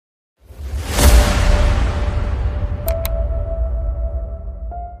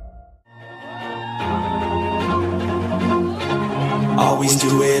always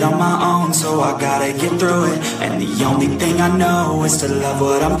do it on my own, so I gotta get through it. And the only thing I know is to love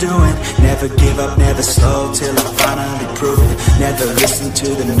what I'm doing. Never give up, never slow, till I finally prove it. Never listen to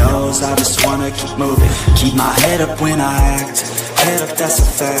the no's, I just wanna keep moving. Keep my head up when I act, head up, that's a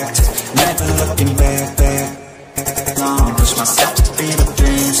fact. Never looking back. Push myself to be the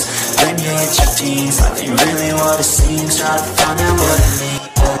dreams. When you hit your teens, life ain't really what it seems. Try to find out what it means.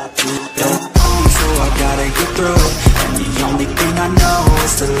 So I gotta get through it. And the only thing I know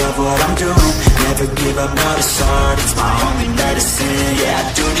is to love what I'm doing. Never give up, not a start, it's my only medicine. Yeah,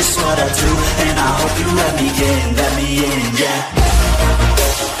 I do just what I do, and I hope you let me in, yeah.